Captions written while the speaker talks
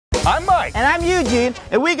I'm Mike. And I'm Eugene,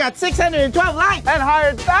 and we got 612 likes. And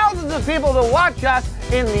hired thousands of people to watch us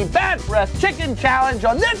in the Bad Breath Chicken Challenge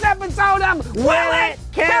on this episode of Will It,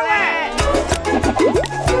 Kill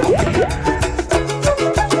It!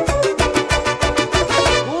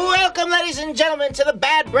 Welcome, ladies and gentlemen, to the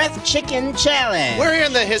Bad Breath Chicken Challenge. We're here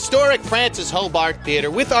in the historic Francis Hobart Theater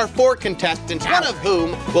with our 4 contestants, one of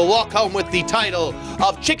whom will walk home with the title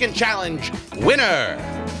of Chicken Challenge Winner.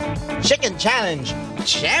 Chicken Challenge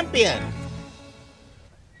Champion.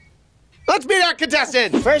 Let's meet our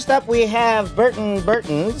contestants. First up, we have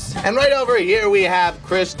Burtons. And right over here we have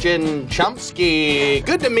Christian Chomsky.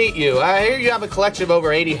 Good to meet you. I hear you have a collection of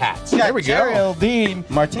over 80 hats. There we go. Geraldine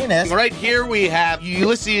Martinez. Right here we have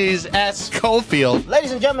Ulysses S. Cofield.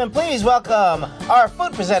 Ladies and gentlemen, please welcome our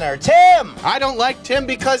food presenter, Tim. I don't like Tim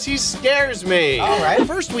because he scares me. All right.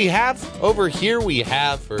 First we have, over here we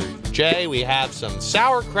have for Jay, we have some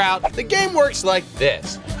sauerkraut. The game works like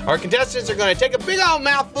this. Our contestants are going to take a big old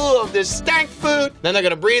mouthful of this stank food, then they're going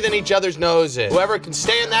to breathe in each other's noses. Whoever can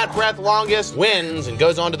stay in that breath longest wins and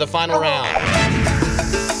goes on to the final round.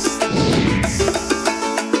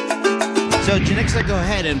 So, Janixa, go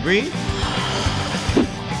ahead and breathe.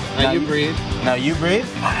 Now you breathe. Now you breathe.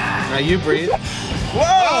 Now you breathe.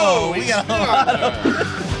 Whoa! We got a lot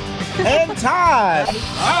of... And Todd.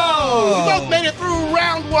 Oh! We both made it through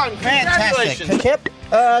round 1. Fantastic. Congratulations. Kip,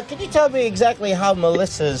 can you tell me exactly how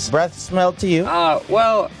Melissa's breath smelled to you?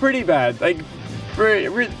 Well, pretty bad. Like,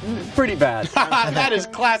 pretty bad. That is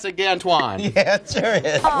classic Antoine. Yeah, it sure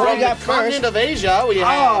is. From What do you the got continent first? of Asia, we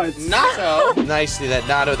have it's- natto. Nicely, that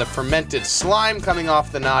natto, the fermented slime coming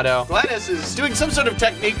off the natto. Glennis is doing some sort of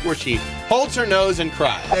technique where she holds her nose and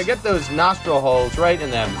cries. Now get those nostril holes right in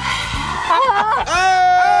them.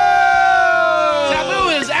 Sabu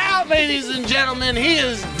is out, ladies and gentlemen. He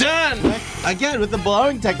is done. Again, with the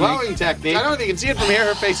blowing technique. Blowing technique. I don't know if you can see it from here.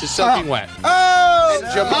 Her face is soaking wet. Oh!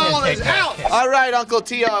 And Jamal is out. All right, Uncle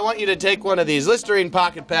Tio, I want you to take one of these Listerine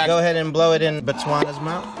pocket packs. Go ahead and blow it in Botswana's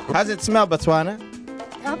mouth. How's it smell, Botswana?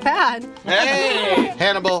 Not bad. Hey,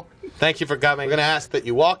 Hannibal, thank you for coming. We're going to ask that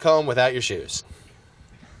you walk home without your shoes.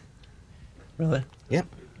 Really? Yep.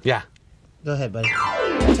 Yeah. Go ahead, buddy.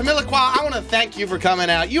 Tamilaqua, I want to thank you for coming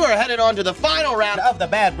out. You are headed on to the final round Of the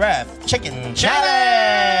Bad Breath Chicken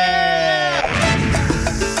Challenge!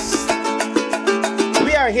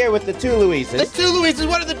 We are here with the two The Louises. 2 Louises,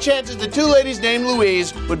 what are the chances the 2 ladies named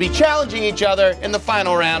Louise would be challenging each other in the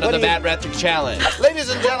final round of the Bad Breath Challenge? Ladies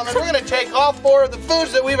and gentlemen, we're going to take all 4 of the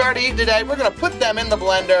foods that we've already eaten today. We're going to put them in the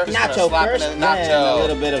blender. Just gonna Nacho slap first, it in then nacho. a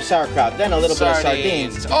little bit of sauerkraut, then a little bit of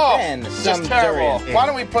sardines, Oh, then it's some just terrible. durian. Why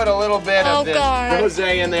don't we put a little bit of this God.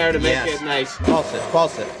 rosé in there to make Yes. it nice? Pulse it,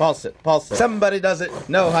 pulse it, pulse it, pulse it. Somebody doesn't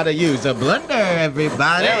know how to use a blender,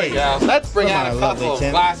 everybody. There we go. Let's bring Come out on, a lovely couple of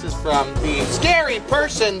Tim. glasses from the scary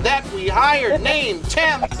person that we hired named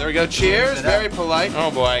Tim. There we go. Cheers. Very polite.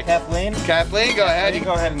 Oh, boy. Kathleen? Kathleen, go ahead.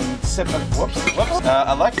 Go ahead and sip it. Whoops.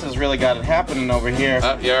 Alexa's really got it happening over here.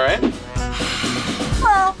 You all right?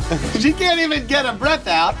 She can't even get a breath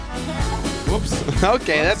out. Whoops.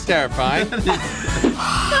 Okay, that's terrifying. She's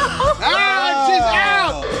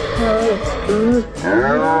out!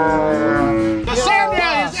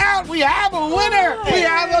 Cassandra is out! We have a winner! We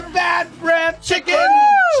have a Bad Breath Chicken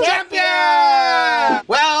Champion!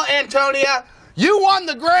 Well, Antonia, you won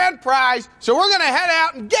the grand prize, so we're gonna head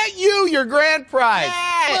out and get you your grand prize.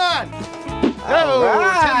 Come on! Oh,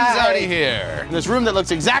 Tim's already here. In this room that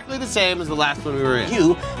looks exactly the same as the last one we were in.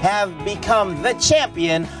 You have become the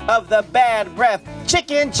champion of the Bad Breath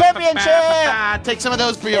Chicken Championship! Take some of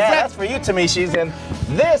those for your Yeah, breath. that's for you, Tamishis, and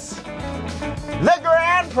this, the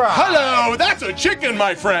grand prize. Hello, that's a chicken,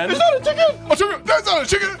 my friend. Is that a chicken? A chicken? That's not a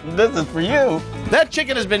chicken. This is for you. That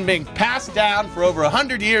chicken has been being passed down for over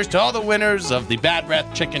 100 years to all the winners of the Bad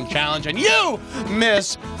Breath Chicken Challenge, and you,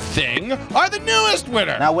 Miss Thing, are the newest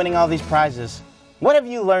winner. Now winning all these prizes, what have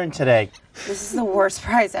you learned today? This is the worst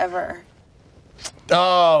prize ever.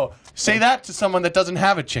 Oh, say that to someone that doesn't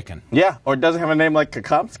have a chicken. Yeah, or doesn't have a name like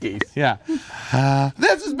Kakomski's. Yeah.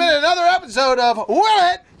 This has been another episode of Will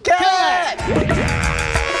It, Kill It!